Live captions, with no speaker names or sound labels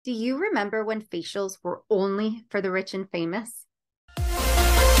Do you remember when facials were only for the rich and famous?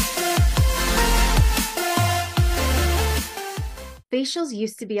 Facials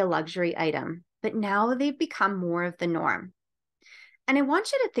used to be a luxury item, but now they've become more of the norm. And I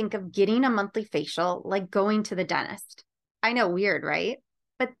want you to think of getting a monthly facial like going to the dentist. I know, weird, right?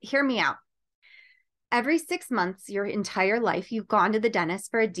 But hear me out. Every 6 months, your entire life, you've gone to the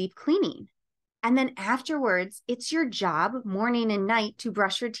dentist for a deep cleaning. And then afterwards, it's your job morning and night to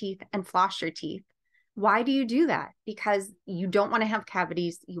brush your teeth and floss your teeth. Why do you do that? Because you don't want to have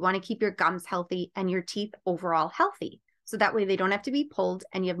cavities. You want to keep your gums healthy and your teeth overall healthy. So that way they don't have to be pulled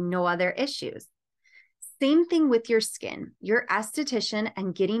and you have no other issues. Same thing with your skin. Your esthetician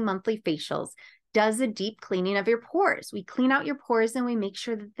and getting monthly facials does a deep cleaning of your pores. We clean out your pores and we make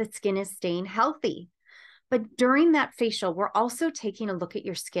sure that the skin is staying healthy. But during that facial, we're also taking a look at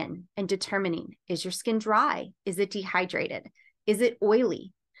your skin and determining, is your skin dry? Is it dehydrated? Is it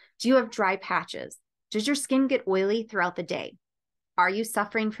oily? Do you have dry patches? Does your skin get oily throughout the day? Are you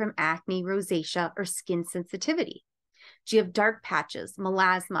suffering from acne, rosacea, or skin sensitivity? Do you have dark patches,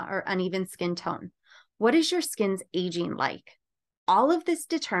 melasma, or uneven skin tone? What is your skin's aging like? All of this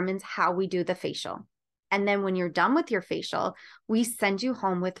determines how we do the facial. And then when you're done with your facial, we send you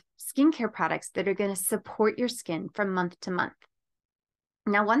home with skincare products that are going to support your skin from month to month.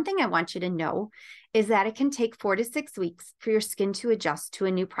 Now, one thing I want you to know is that it can take 4 to 6 weeks for your skin to adjust to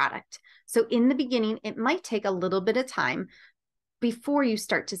a new product. So in the beginning, it might take a little bit of time before you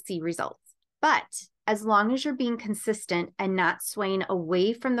start to see results. But as long as you're being consistent and not swaying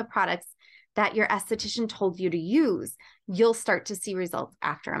away from the products that your esthetician told you to use, you'll start to see results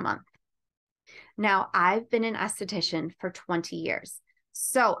after a month. Now, I've been an esthetician for 20 years,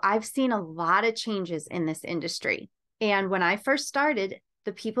 so I've seen a lot of changes in this industry. And when I first started,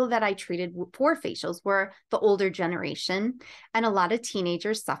 the people that I treated for facials were the older generation and a lot of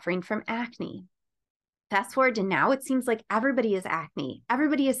teenagers suffering from acne. Fast forward to now, it seems like everybody has acne,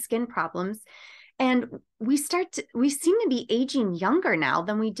 everybody has skin problems, and we seem to be aging younger now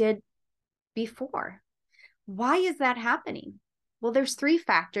than we did before. Why is that happening? Well, there's 3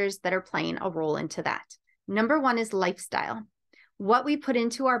 factors that are playing a role into that. Number 1 is lifestyle. What we put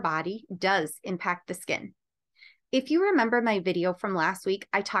into our body does impact the skin. If you remember my video from last week,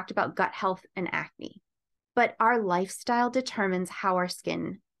 I talked about gut health and acne, but our lifestyle determines how our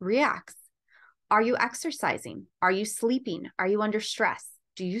skin reacts. Are you exercising? Are you sleeping? Are you under stress?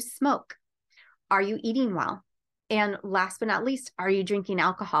 Do you smoke? Are you eating well? And last but not least, are you drinking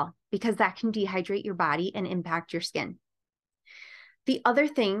alcohol? Because that can dehydrate your body and impact your skin. The other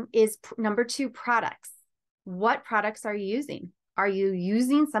thing is number 2, products. What products are you using? Are you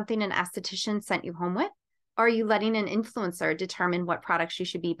using something an esthetician sent you home with? Or are you letting an influencer determine what products you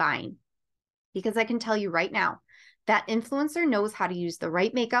should be buying? Because I can tell you right now, that influencer knows how to use the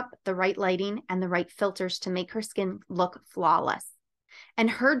right makeup, the right lighting, and the right filters to make her skin look flawless. And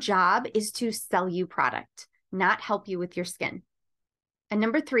her job is to sell you product, not help you with your skin. And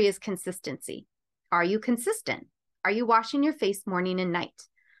number 3 is consistency. Are you consistent? Are you washing your face morning and night?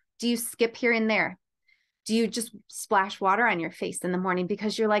 Do you skip here and there? Do you just splash water on your face in the morning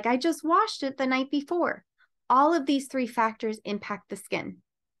because you're like, I just washed it the night before? All of these 3 factors impact the skin.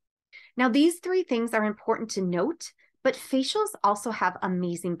 Now, these 3 things are important to note, but facials also have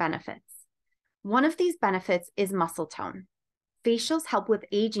amazing benefits. One of these benefits is muscle tone. Facials help with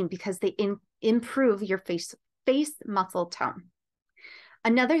aging because they improve your face muscle tone.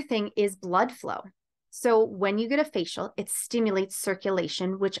 Another thing is blood flow. So when you get a facial, it stimulates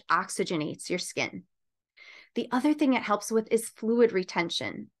circulation, which oxygenates your skin. The other thing it helps with is fluid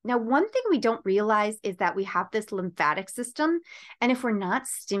retention. Now, one thing we don't realize is that we have this lymphatic system, and if we're not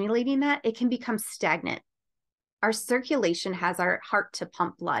stimulating that, it can become stagnant. Our circulation has our heart to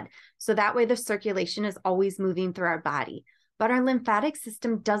pump blood, so that way the circulation is always moving through our body. But our lymphatic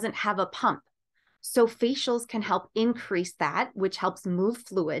system doesn't have a pump. So facials can help increase that, which helps move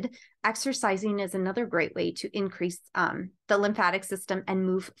fluid. Exercising is another great way to increase the lymphatic system and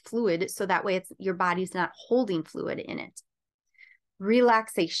move fluid, so that way your body's not holding fluid in it.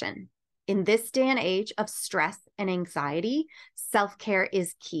 Relaxation. In this day and age of stress and anxiety, self-care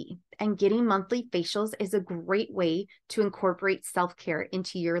is key. And getting monthly facials is a great way to incorporate self-care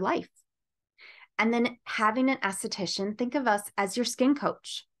into your life. And then having an esthetician, think of us as your skin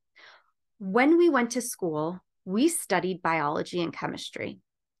coach. When we went to school, we studied biology and chemistry.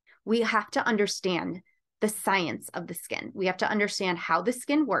 We have to understand the science of the skin. We have to understand how the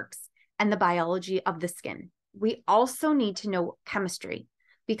skin works and the biology of the skin. We also need to know chemistry,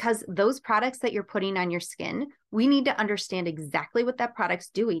 because those products that you're putting on your skin, we need to understand exactly what that product's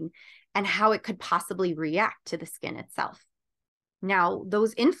doing and how it could possibly react to the skin itself. Now,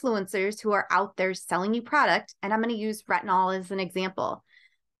 those influencers who are out there selling you product, and I'm going to use retinol as an example.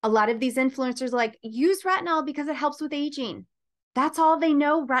 A lot of these influencers like, use retinol because it helps with aging. That's all they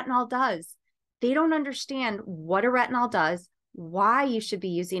know retinol does. They don't understand what a retinol does, why you should be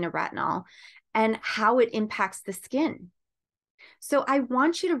using a retinol, and how it impacts the skin. So I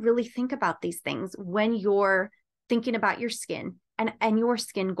want you to really think about these things when you're thinking about your skin and your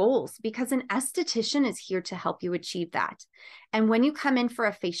skin goals, because an esthetician is here to help you achieve that. And when you come in for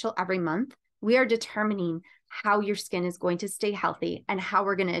a facial every month, we are determining how your skin is going to stay healthy and how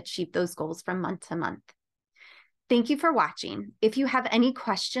we're going to achieve those goals from month to month. Thank you for watching. If you have any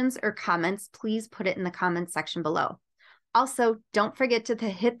questions or comments, please put it in the comments section below. Also, don't forget to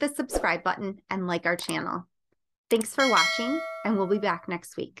hit the subscribe button and like our channel. Thanks for watching, and we'll be back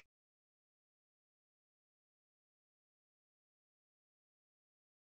next week.